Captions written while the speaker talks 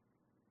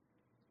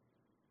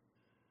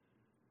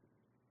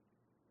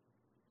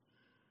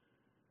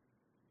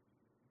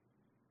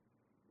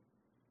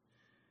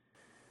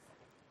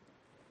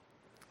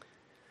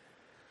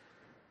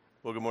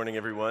Well, good morning,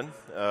 everyone.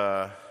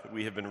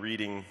 We have been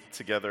reading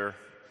together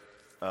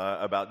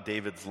about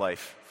David's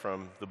life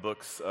from the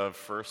books of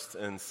 1st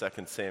and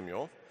 2nd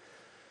Samuel.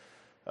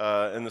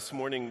 And this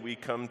morning we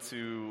come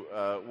to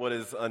what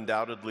is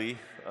undoubtedly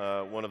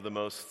one of the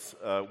most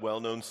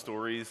well-known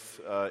stories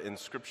in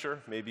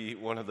Scripture, maybe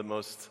one of the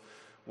most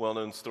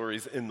well-known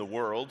stories in the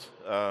world.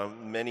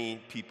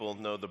 Many people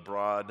know the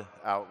broad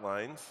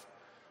outlines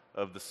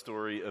of the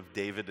story of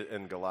David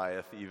and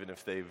Goliath, even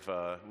if they've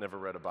never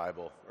read a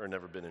Bible or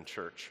never been in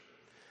church.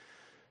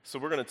 So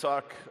we're going to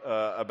talk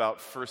about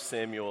 1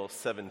 Samuel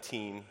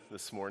 17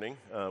 this morning.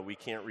 We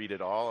can't read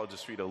it all. I'll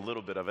just read a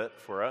little bit of it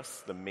for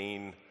us, the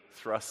main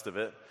thrust of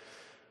it.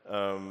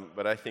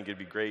 But I think it'd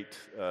be great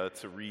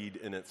to read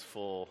in its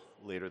full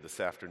later this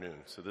afternoon.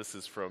 So this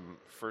is from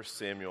 1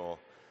 Samuel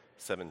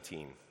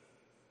 17.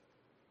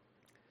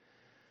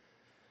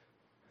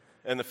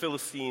 And the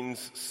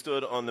Philistines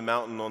stood on the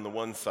mountain on the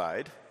one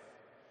side,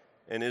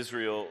 and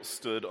Israel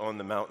stood on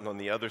the mountain on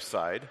the other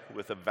side,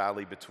 with a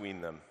valley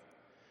between them.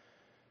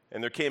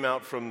 And there came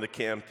out from the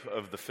camp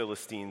of the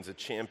Philistines a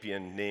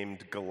champion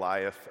named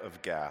Goliath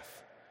of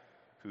Gath,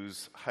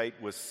 whose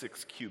height was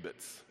 6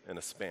 cubits and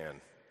a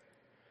span.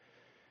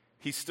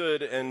 He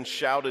stood and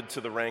shouted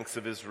to the ranks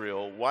of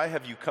Israel, "Why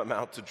have you come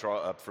out to draw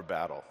up for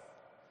battle?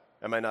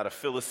 Am I not a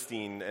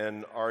Philistine,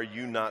 and are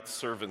you not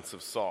servants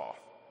of Saul?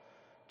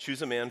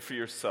 Choose a man for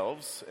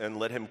yourselves and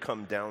let him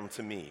come down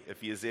to me.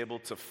 If he is able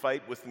to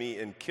fight with me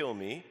and kill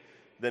me,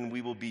 then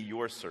we will be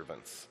your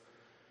servants.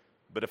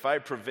 But if I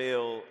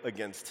prevail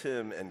against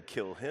him and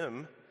kill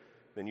him,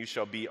 then you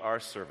shall be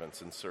our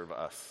servants and serve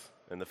us."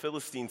 And the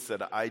Philistines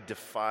said, "I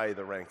defy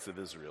the ranks of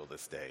Israel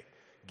this day.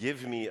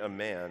 Give me a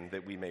man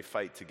that we may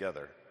fight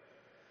together."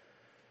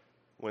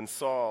 When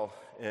Saul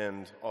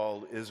and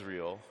all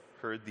Israel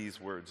heard these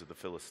words of the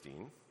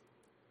Philistine,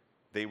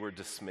 they were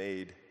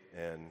dismayed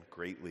and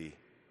greatly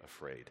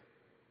afraid.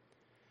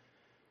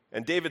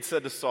 And David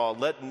said to Saul,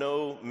 "Let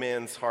no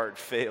man's heart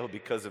fail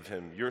because of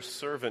him. Your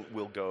servant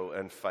will go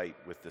and fight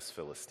with this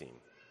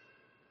Philistine."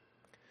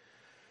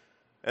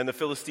 And the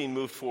Philistine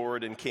moved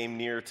forward and came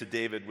near to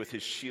David with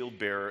his shield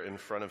bearer in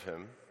front of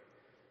him.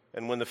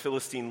 And when the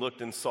Philistine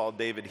looked and saw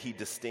David, he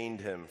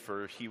disdained him,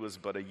 for he was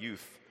but a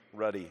youth,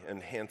 ruddy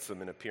and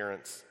handsome in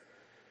appearance.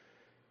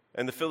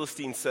 And the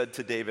Philistine said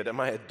to David, "Am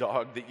I a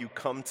dog that you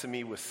come to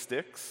me with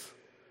sticks?"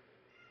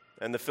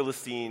 And the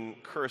Philistine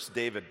cursed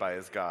David by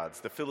his gods.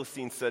 The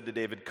Philistine said to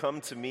David,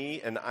 "Come to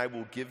me, and I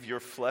will give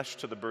your flesh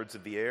to the birds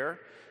of the air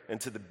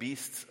and to the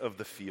beasts of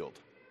the field."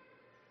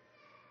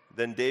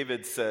 Then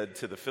David said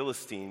to the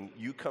Philistine,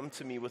 "You come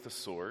to me with a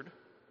sword,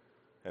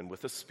 and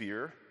with a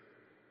spear,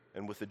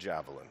 and with a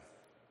javelin.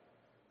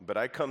 But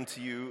I come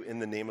to you in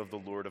the name of the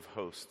Lord of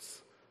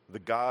hosts, the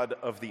God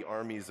of the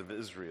armies of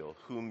Israel,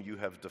 whom you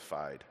have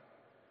defied.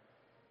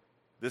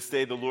 This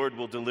day the Lord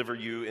will deliver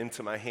you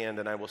into my hand,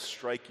 and I will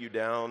strike you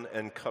down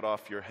and cut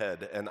off your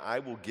head. And I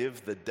will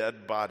give the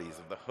dead bodies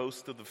of the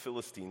host of the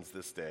Philistines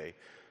this day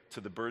to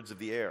the birds of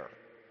the air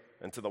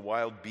and to the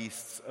wild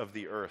beasts of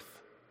the earth,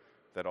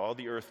 that all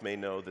the earth may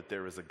know that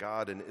there is a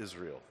God in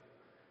Israel,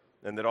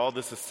 and that all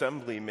this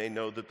assembly may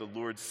know that the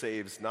Lord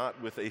saves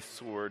not with a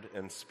sword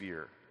and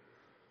spear.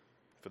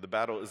 For the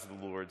battle is the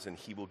Lord's, and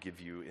he will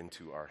give you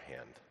into our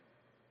hand."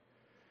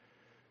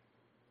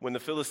 When the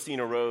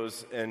Philistine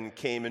arose and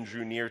came and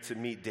drew near to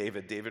meet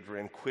David, David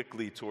ran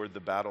quickly toward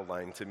the battle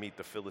line to meet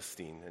the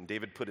Philistine. And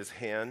David put his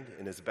hand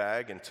in his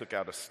bag and took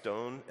out a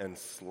stone and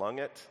slung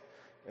it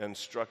and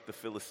struck the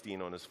Philistine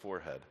on his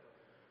forehead.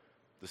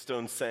 The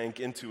stone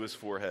sank into his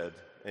forehead,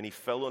 and he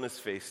fell on his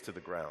face to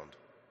the ground.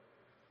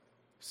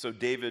 So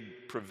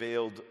David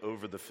prevailed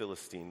over the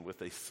Philistine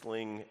with a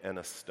sling and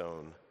a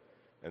stone,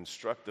 and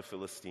struck the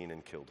Philistine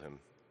and killed him.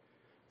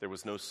 There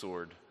was no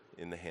sword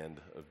in the hand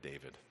of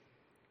David.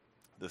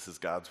 This is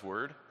God's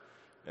word,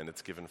 and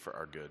it's given for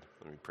our good.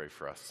 Let me pray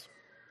for us.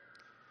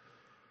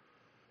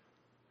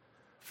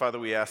 Father,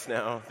 we ask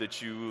now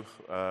that you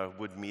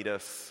would meet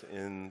us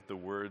in the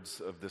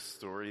words of this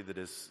story that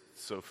is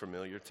so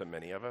familiar to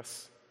many of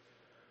us,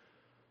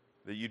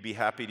 that you'd be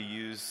happy to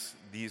use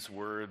these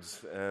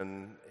words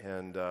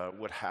and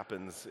what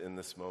happens in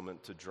this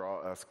moment to draw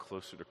us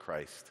closer to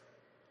Christ,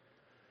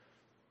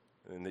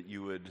 and that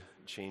you would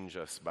change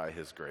us by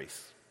his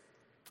grace.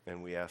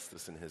 And we ask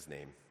this in his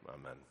name.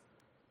 Amen.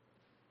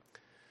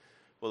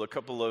 Well, a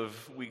couple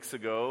of weeks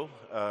ago,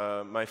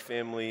 my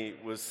family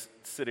was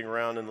sitting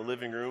around in the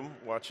living room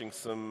watching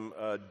some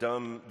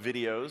dumb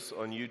videos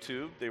on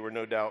YouTube. They were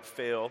no doubt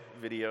fail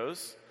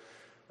videos.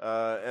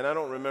 And I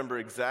don't remember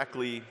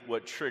exactly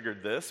what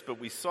triggered this, but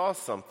we saw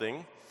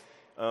something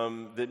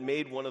that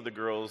made one of the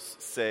girls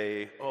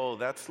say, "Oh,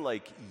 that's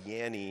like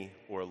Yanny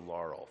or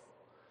Laurel."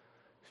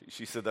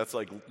 She said, "That's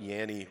like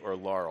Yanny or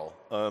Laurel."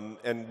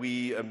 And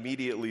we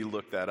immediately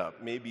looked that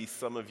up. Maybe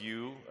some of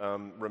you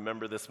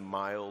remember this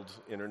mild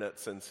internet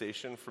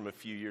sensation from a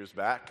few years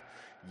back,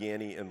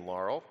 Yanny and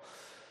Laurel.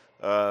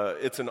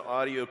 It's an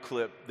audio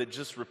clip that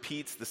just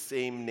repeats the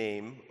same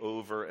name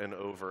over and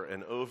over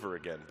and over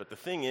again. But the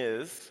thing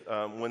is,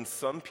 when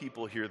some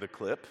people hear the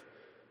clip,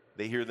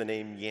 they hear the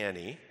name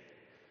Yanny.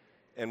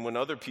 And when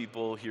other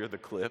people hear the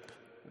clip,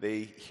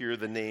 they hear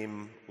the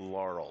name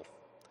Laurel.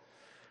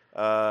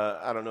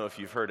 I don't know if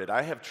you've heard it.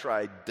 I have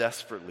tried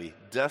desperately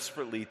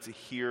to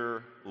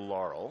hear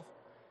Laurel,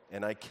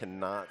 and I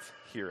cannot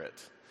hear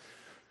it.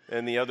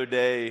 And the other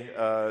day,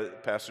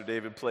 Pastor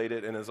David played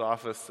it in his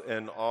office,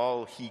 and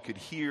all he could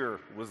hear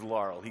was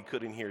Laurel. He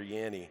couldn't hear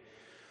Yanny.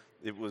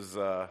 It was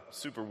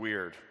super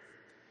weird.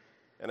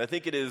 And I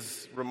think it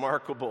is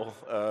remarkable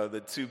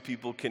that two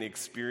people can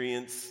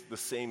experience the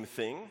same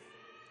thing,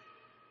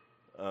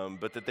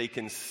 but that they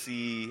can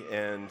see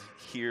and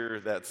hear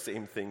that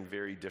same thing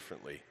very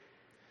differently.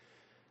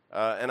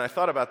 And I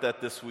thought about that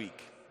this week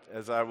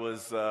as I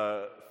was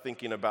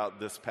thinking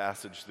about this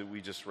passage that we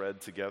just read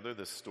together,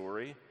 this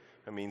story.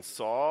 I mean,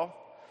 Saul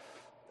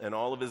and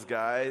all of his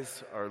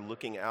guys are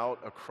looking out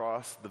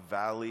across the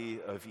valley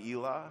of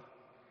Elah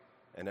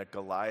and at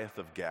Goliath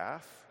of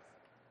Gath,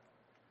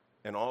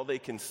 and all they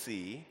can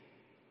see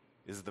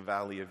is the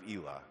valley of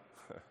Elah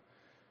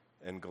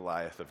and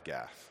Goliath of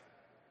Gath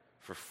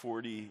for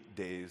 40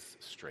 days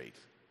straight.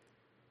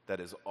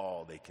 That is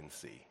all they can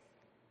see.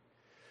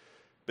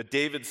 But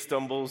David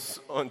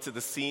stumbles onto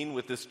the scene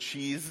with this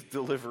cheese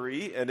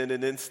delivery, and in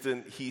an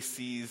instant, he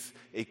sees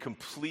a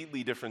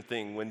completely different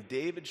thing. When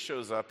David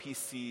shows up, he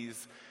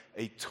sees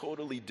a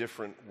totally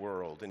different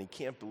world, and he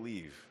can't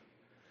believe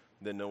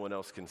that no one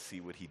else can see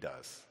what he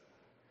does.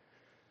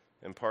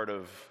 And part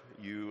of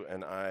you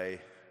and I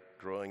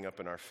growing up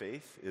in our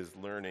faith is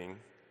learning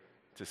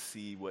to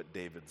see what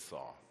David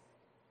saw,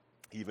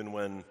 even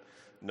when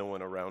no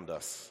one around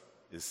us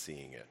is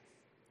seeing it.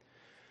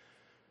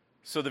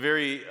 So the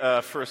very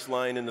first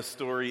line in the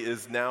story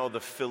is, now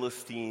the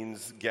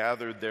Philistines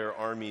gathered their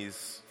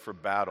armies for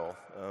battle.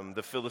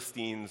 The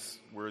Philistines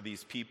were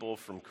these people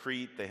from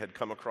Crete. They had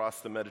come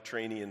across the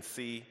Mediterranean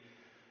Sea.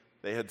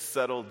 They had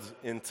settled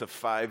into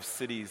 5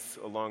 cities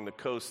along the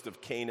coast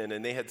of Canaan,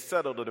 and they had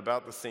settled at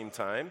about the same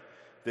time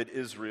that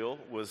Israel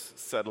was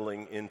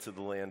settling into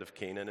the land of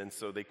Canaan, and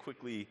so they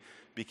quickly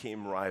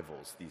became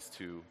rivals, these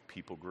two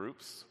people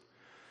groups.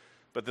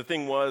 But the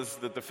thing was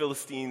that the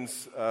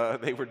Philistines,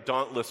 they were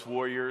dauntless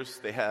warriors.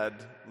 They had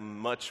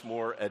much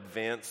more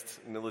advanced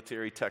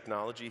military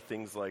technology,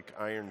 things like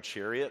iron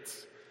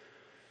chariots.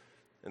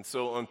 And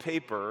so on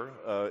paper,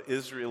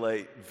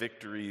 Israelite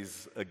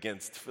victories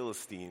against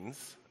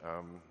Philistines,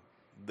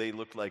 they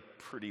looked like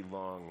pretty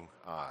long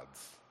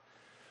odds.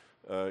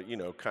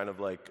 Kind of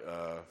like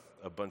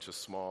a bunch of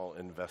small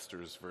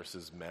investors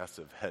versus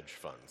massive hedge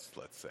funds,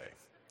 let's say.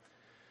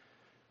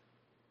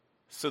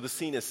 So the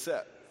scene is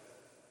set.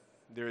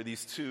 There are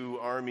these two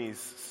armies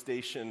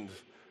stationed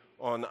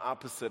on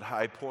opposite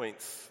high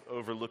points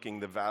overlooking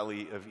the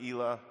valley of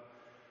Elah,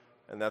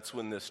 and that's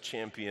when this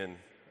champion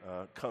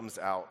comes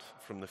out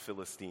from the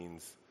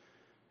Philistines.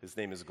 His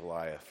name is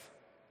Goliath.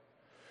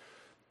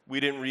 We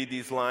didn't read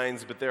these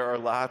lines, but there are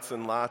lots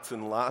and lots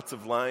and lots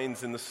of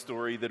lines in the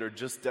story that are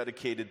just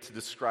dedicated to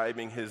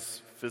describing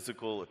his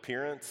physical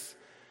appearance,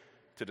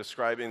 to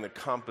describing the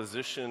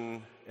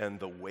composition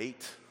and the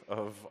weight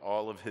of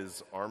all of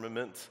his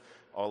armament,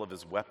 all of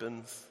his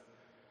weapons.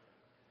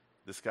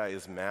 This guy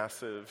is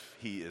massive.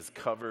 He is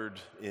covered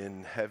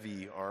in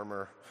heavy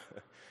armor.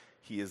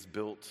 He is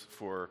built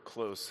for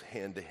close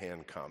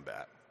hand-to-hand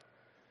combat.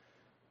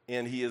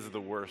 And he is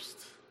the worst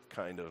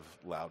kind of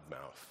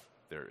loudmouth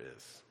there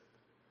is.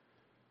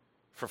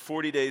 For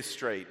 40 days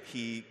straight,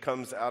 he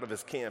comes out of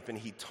his camp and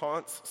he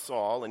taunts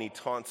Saul and he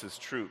taunts his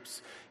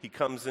troops. He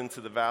comes into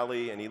the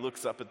valley and he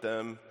looks up at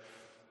them,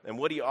 and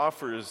what he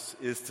offers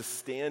is to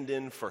stand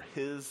in for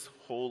his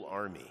whole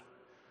army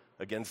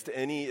against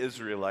any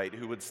Israelite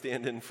who would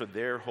stand in for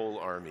their whole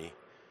army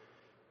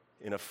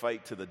in a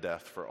fight to the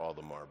death for all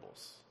the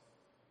marbles.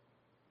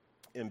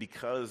 And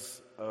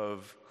because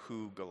of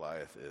who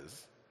Goliath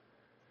is,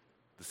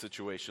 the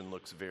situation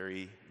looks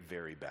very,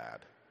 very bad.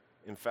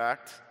 In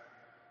fact,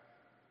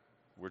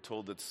 we're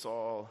told that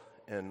Saul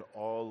and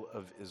all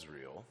of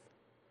Israel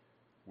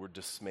were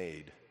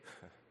dismayed.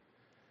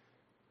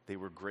 They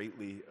were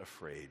greatly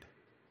afraid.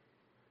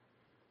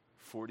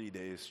 40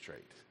 days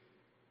straight.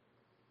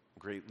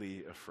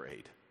 Greatly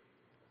afraid.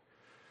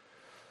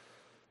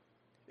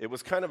 It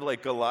was kind of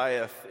like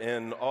Goliath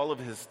and all of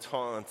his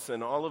taunts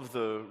and all of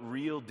the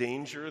real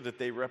danger that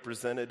they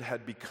represented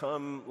had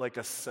become like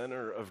a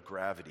center of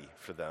gravity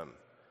for them.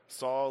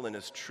 Saul and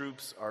his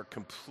troops are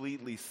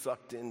completely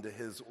sucked into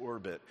his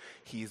orbit.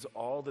 He's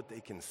all that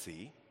they can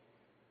see,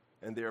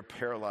 and they're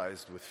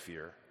paralyzed with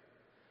fear.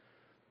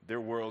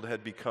 Their world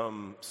had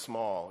become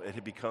small. It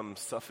had become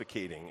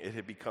suffocating. It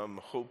had become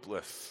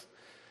hopeless.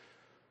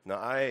 Now,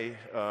 I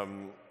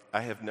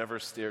have never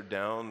stared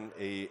down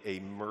a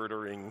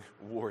murdering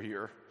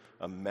warrior,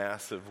 a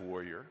massive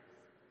warrior.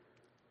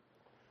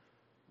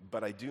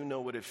 But I do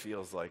know what it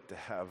feels like to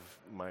have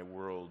my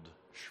world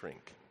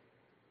shrink.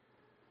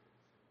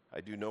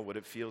 I do know what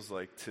it feels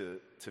like to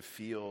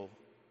feel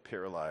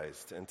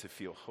paralyzed and to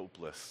feel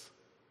hopeless.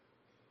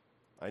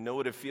 I know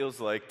what it feels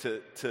like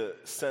to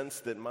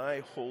sense that my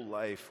whole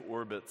life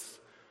orbits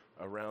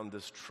around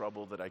this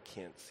trouble that I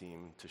can't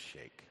seem to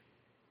shake.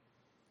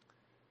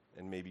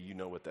 And maybe you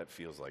know what that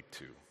feels like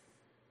too.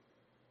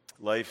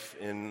 Life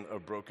in a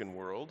broken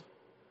world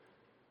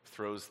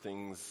throws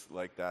things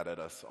like that at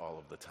us all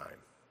of the time.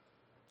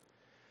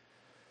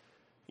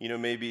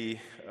 Maybe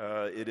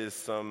it is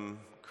some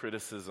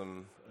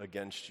criticism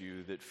against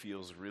you that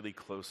feels really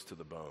close to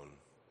the bone,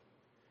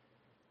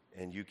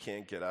 and you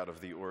can't get out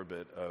of the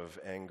orbit of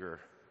anger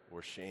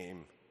or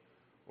shame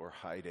or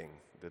hiding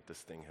that this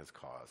thing has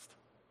caused.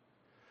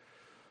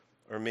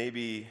 Or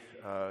maybe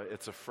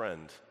it's a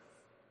friend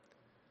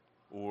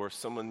or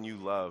someone you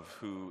love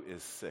who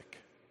is sick.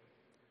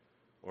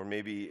 Or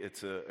maybe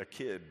it's a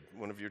kid,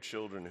 one of your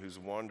children, who's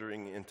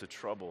wandering into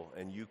trouble,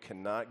 and you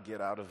cannot get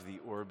out of the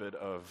orbit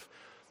of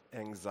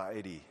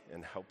anxiety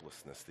and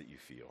helplessness that you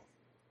feel.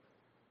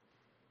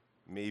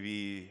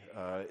 Maybe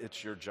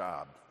it's your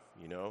job,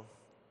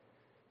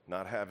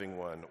 not having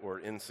one,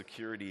 or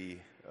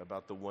insecurity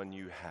about the one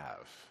you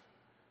have.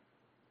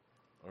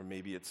 Or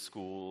maybe it's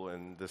school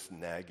and this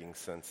nagging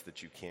sense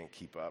that you can't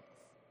keep up.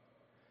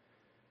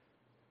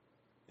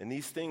 And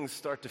these things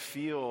start to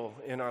feel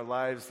in our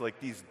lives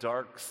like these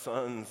dark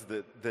suns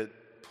that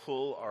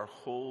pull our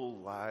whole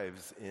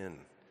lives in.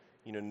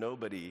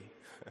 Nobody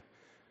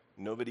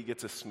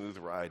gets a smooth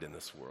ride in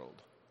this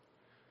world.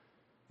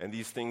 And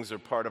these things are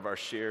part of our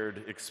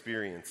shared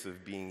experience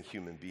of being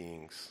human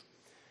beings.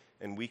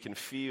 And we can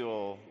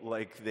feel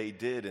like they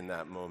did in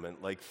that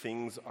moment, like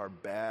things are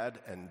bad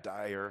and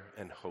dire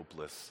and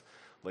hopeless.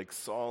 Like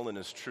Saul and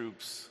his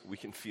troops, we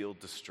can feel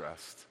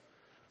distressed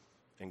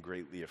and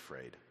greatly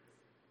afraid.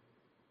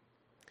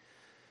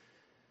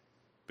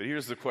 But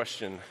here's the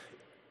question.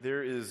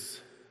 There is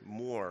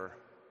more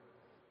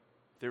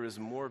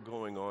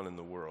going on in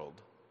the world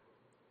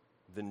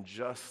than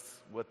just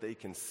what they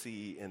can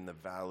see in the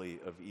valley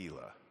of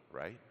Elah,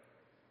 right?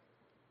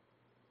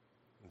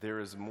 There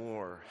is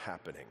more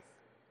happening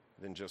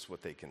than just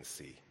what they can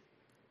see.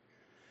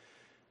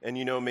 And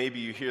maybe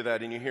you hear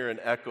that and you hear an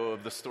echo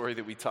of the story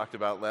that we talked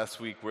about last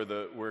week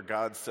where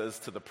God says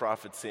to the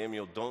prophet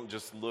Samuel, don't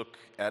just look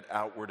at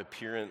outward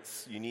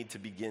appearance. You need to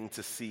begin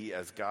to see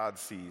as God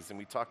sees. And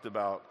we talked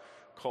about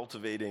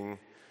cultivating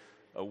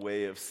a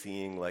way of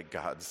seeing like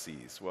God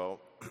sees. Well,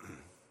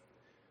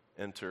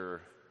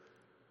 enter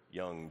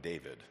young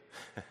David.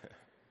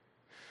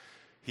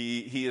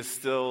 He is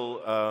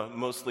still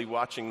mostly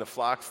watching the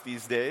flocks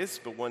these days,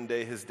 but one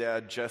day his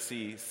dad,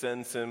 Jesse,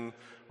 sends him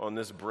on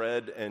this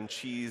bread and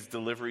cheese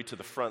delivery to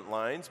the front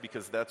lines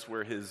because that's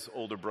where his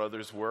older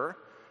brothers were.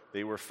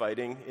 They were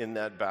fighting in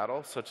that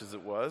battle, such as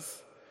it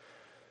was.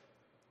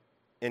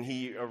 And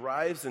he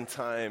arrives in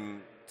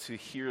time to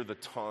hear the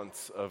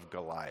taunts of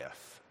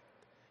Goliath.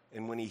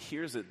 And when he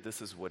hears it, this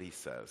is what he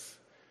says.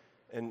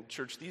 And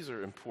church, these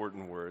are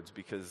important words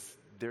because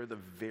they're the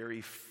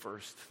very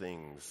first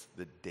things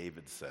that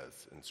David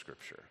says in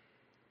Scripture.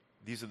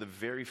 These are the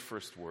very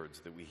first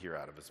words that we hear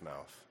out of his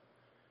mouth.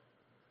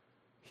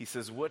 He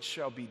says, "What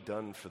shall be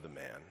done for the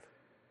man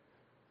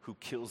who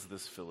kills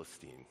this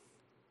Philistine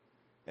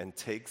and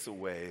takes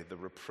away the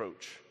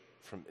reproach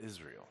from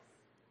Israel?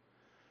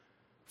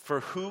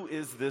 For who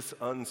is this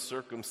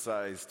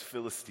uncircumcised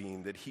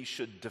Philistine that he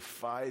should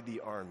defy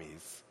the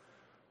armies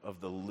of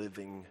the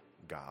living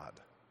God?"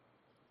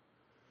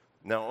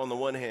 Now, on the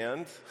one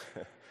hand,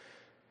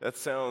 that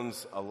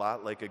sounds a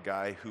lot like a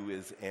guy who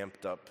is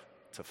amped up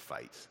to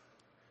fight.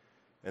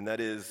 And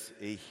that is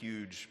a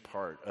huge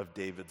part of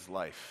David's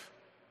life.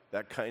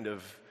 That kind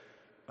of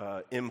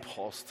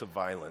impulse to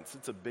violence.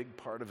 It's a big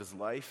part of his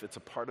life. It's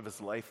a part of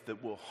his life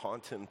that will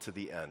haunt him to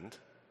the end.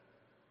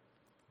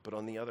 But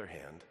on the other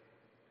hand,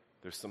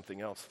 there's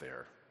something else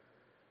there.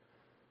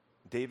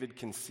 David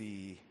can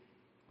see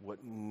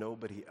what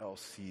nobody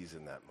else sees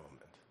in that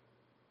moment.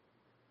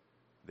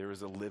 There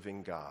is a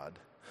living God,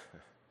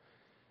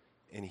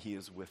 and he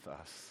is with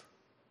us,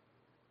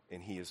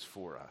 and he is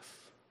for us.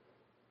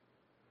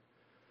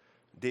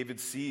 David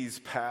sees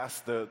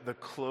past the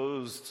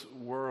closed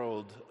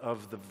world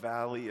of the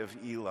valley of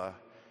Elah,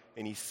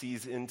 and he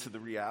sees into the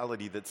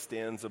reality that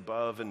stands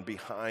above and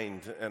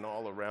behind and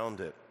all around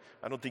it.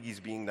 I don't think he's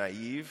being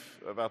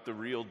naive about the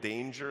real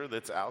danger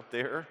that's out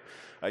there.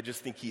 I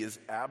just think he is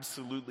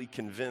absolutely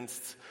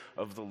convinced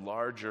of the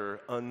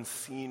larger,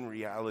 unseen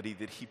reality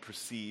that he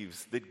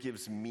perceives that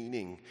gives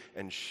meaning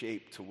and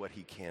shape to what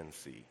he can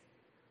see.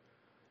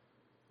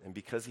 And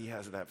because he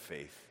has that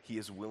faith, he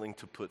is willing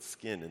to put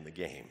skin in the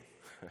game.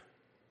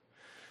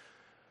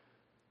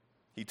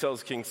 He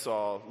tells King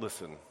Saul,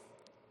 "Listen,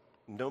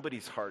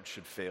 nobody's heart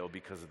should fail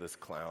because of this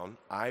clown.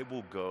 I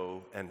will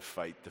go and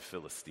fight the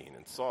Philistine."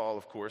 And Saul,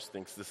 of course,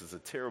 thinks this is a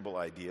terrible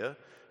idea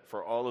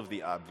for all of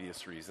the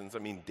obvious reasons. I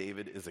mean,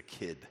 David is a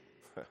kid.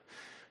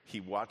 He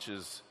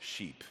watches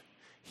sheep.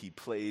 He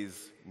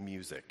plays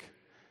music.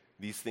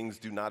 These things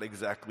do not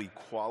exactly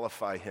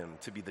qualify him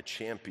to be the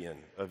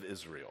champion of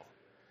Israel.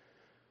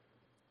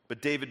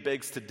 But David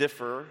begs to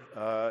differ.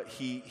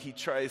 He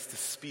tries to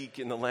speak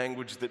in the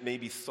language that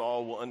maybe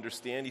Saul will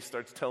understand. He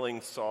starts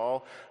telling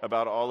Saul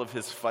about all of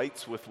his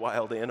fights with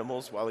wild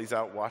animals while he's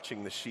out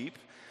watching the sheep.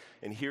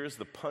 And here's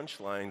the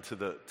punchline to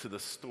the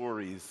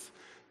stories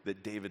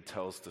that David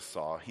tells to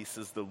Saul. He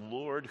says, "The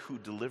Lord who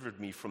delivered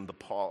me from the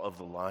paw of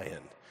the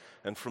lion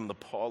and from the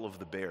paw of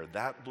the bear,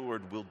 that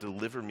Lord will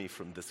deliver me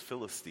from this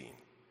Philistine."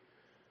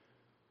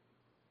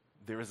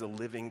 There is a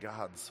living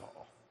God,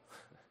 Saul,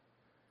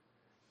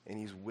 and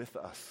he's with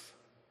us,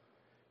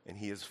 and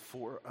he is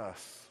for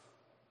us.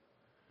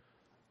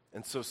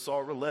 And so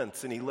Saul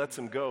relents, and he lets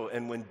him go.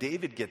 And when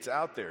David gets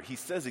out there, he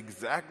says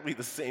exactly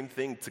the same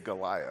thing to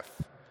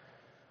Goliath.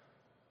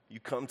 "You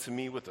come to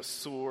me with a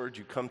sword,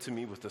 you come to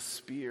me with a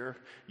spear,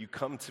 you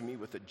come to me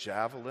with a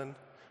javelin,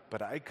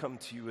 but I come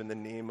to you in the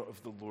name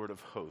of the Lord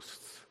of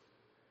hosts.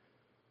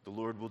 The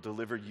Lord will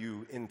deliver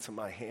you into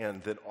my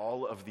hand, that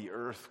all of the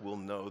earth will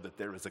know that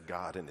there is a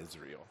God in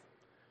Israel.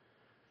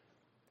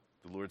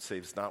 The Lord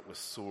saves not with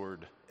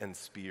sword and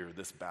spear.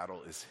 This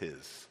battle is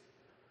his."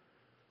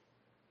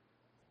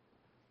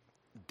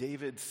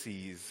 David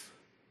sees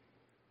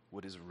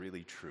what is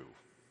really true.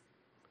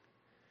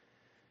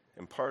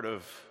 And part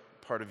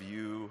of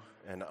you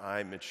and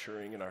I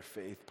maturing in our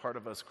faith, part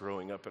of us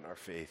growing up in our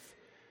faith,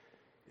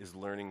 is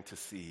learning to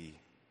see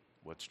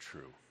what's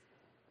true.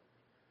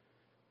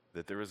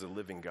 That there is a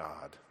living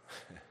God,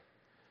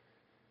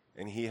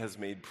 and he has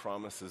made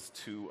promises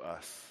to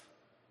us,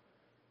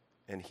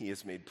 and he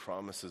has made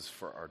promises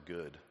for our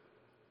good.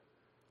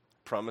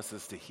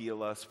 Promises to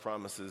heal us,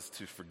 promises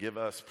to forgive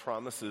us,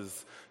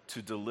 promises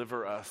to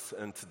deliver us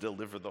and to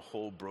deliver the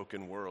whole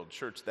broken world.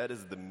 Church, that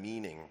is the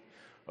meaning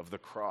of the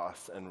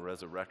cross and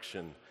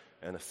resurrection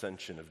and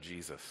ascension of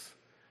Jesus.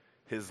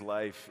 His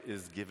life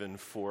is given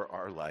for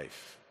our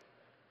life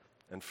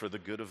and for the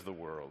good of the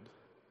world.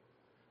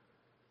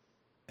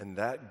 And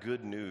that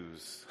good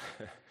news,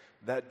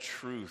 that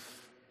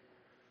truth,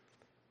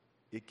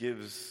 it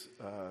gives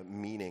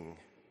meaning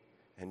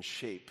and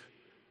shape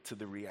to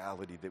the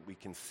reality that we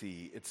can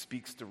see. It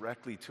speaks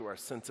directly to our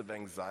sense of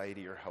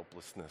anxiety or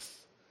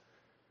helplessness.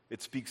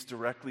 It speaks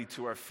directly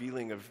to our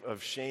feeling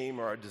of shame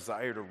or our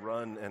desire to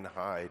run and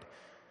hide.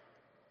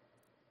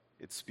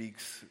 It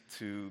speaks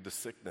to the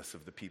sickness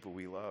of the people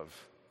we love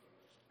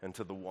and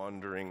to the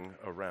wandering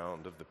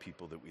around of the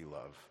people that we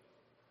love.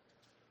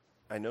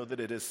 I know that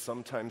it is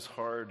sometimes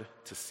hard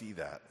to see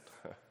that.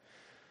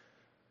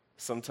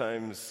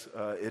 Sometimes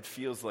it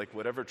feels like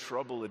whatever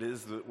trouble it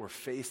is that we're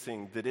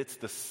facing, that it's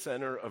the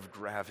center of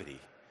gravity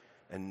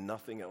and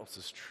nothing else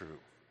is true.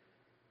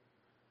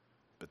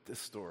 But this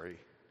story,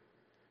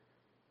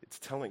 it's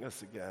telling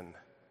us again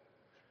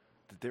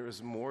that there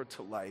is more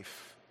to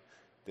life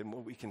than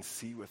what we can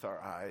see with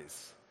our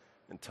eyes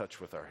and touch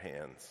with our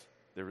hands.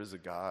 There is a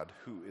God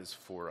who is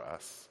for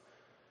us.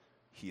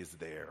 He is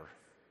there,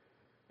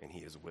 and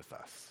he is with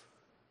us.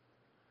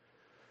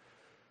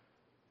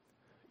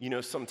 You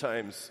know,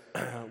 sometimes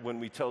when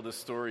we tell this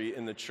story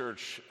in the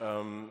church,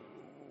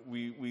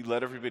 we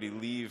let everybody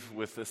leave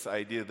with this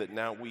idea that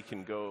now we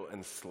can go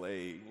and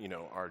slay,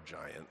 our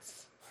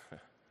giants.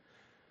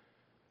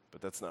 But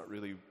that's not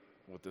really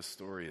what this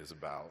story is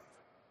about.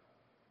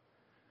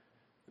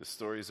 This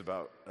story is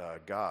about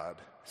God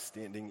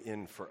standing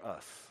in for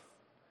us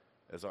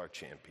as our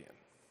champion,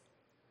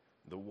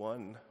 the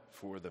one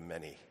for the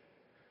many,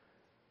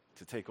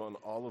 to take on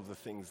all of the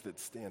things that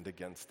stand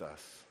against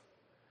us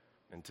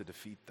and to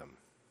defeat them.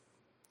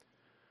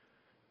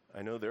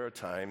 I know there are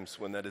times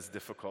when that is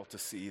difficult to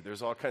see.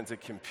 There's all kinds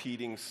of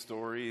competing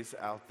stories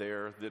out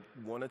there that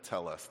want to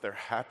tell us, they're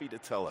happy to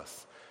tell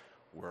us,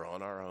 we're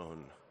on our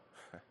own,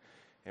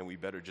 and we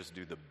better just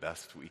do the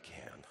best we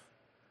can.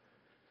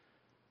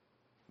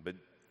 But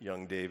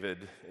young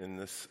David in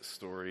this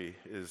story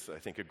is, I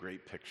think, a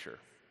great picture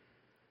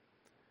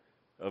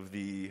of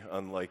the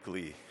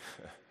unlikely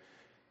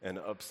and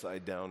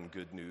upside-down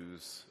good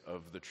news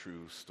of the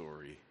true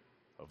story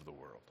of the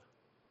world.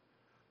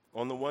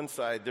 On the one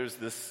side, there's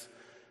this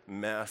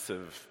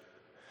massive,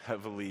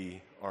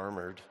 heavily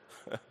armored,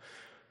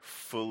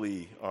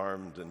 fully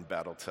armed and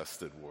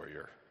battle-tested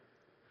warrior.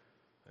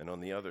 And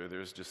on the other,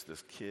 there's just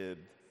this kid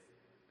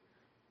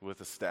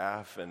with a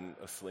staff and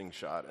a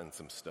slingshot and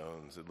some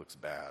stones. It looks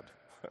bad.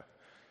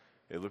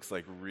 It looks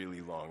like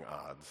really long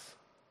odds.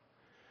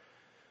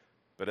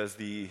 But as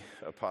the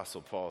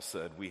Apostle Paul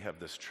said, we have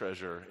this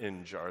treasure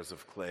in jars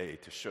of clay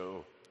to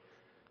show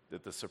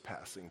that the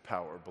surpassing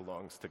power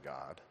belongs to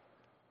God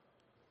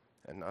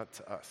and not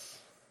to us.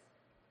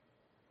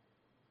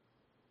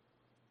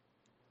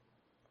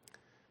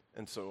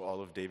 And so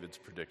all of David's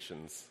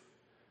predictions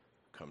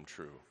come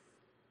true.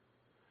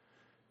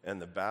 And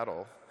the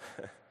battle,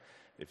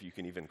 if you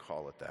can even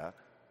call it that,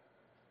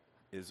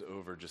 is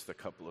over just a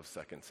couple of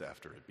seconds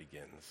after it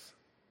begins.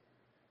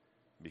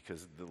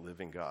 Because the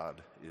living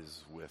God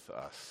is with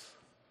us,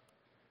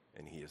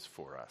 and he is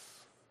for us.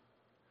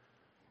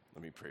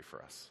 Let me pray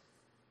for us.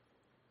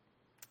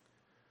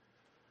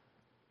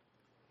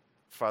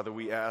 Father,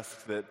 we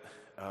ask that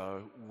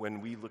when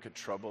we look at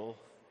trouble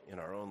in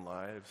our own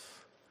lives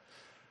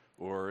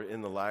or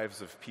in the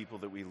lives of people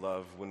that we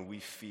love, when we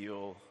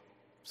feel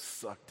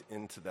sucked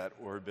into that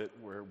orbit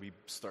where we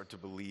start to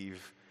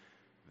believe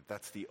that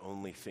that's the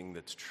only thing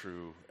that's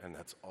true and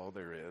that's all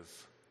there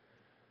is.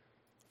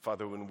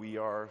 Father, when we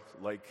are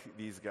like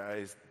these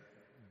guys,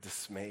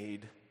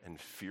 dismayed and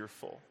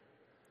fearful,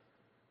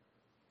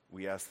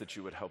 we ask that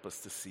you would help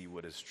us to see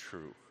what is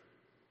true,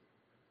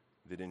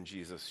 that in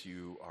Jesus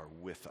you are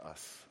with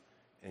us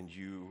and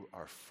you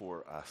are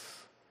for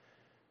us.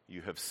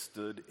 You have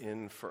stood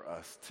in for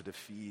us to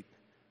defeat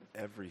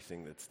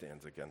everything that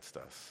stands against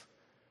us,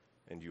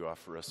 and you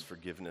offer us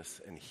forgiveness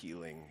and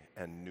healing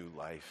and new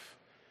life,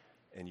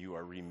 and you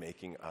are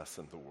remaking us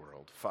and the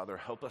world. Father,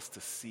 help us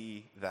to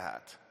see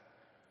that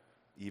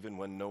even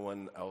when no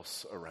one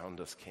else around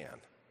us can.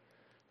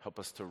 Help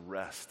us to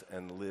rest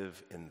and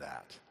live in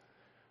that,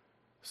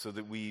 so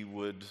that we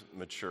would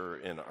mature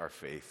in our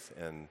faith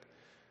and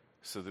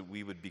so that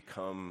we would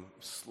become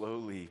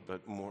slowly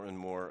but more and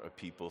more a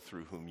people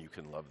through whom you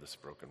can love this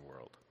broken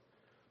world.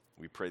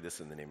 We pray this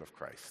in the name of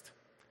Christ.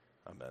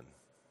 Amen.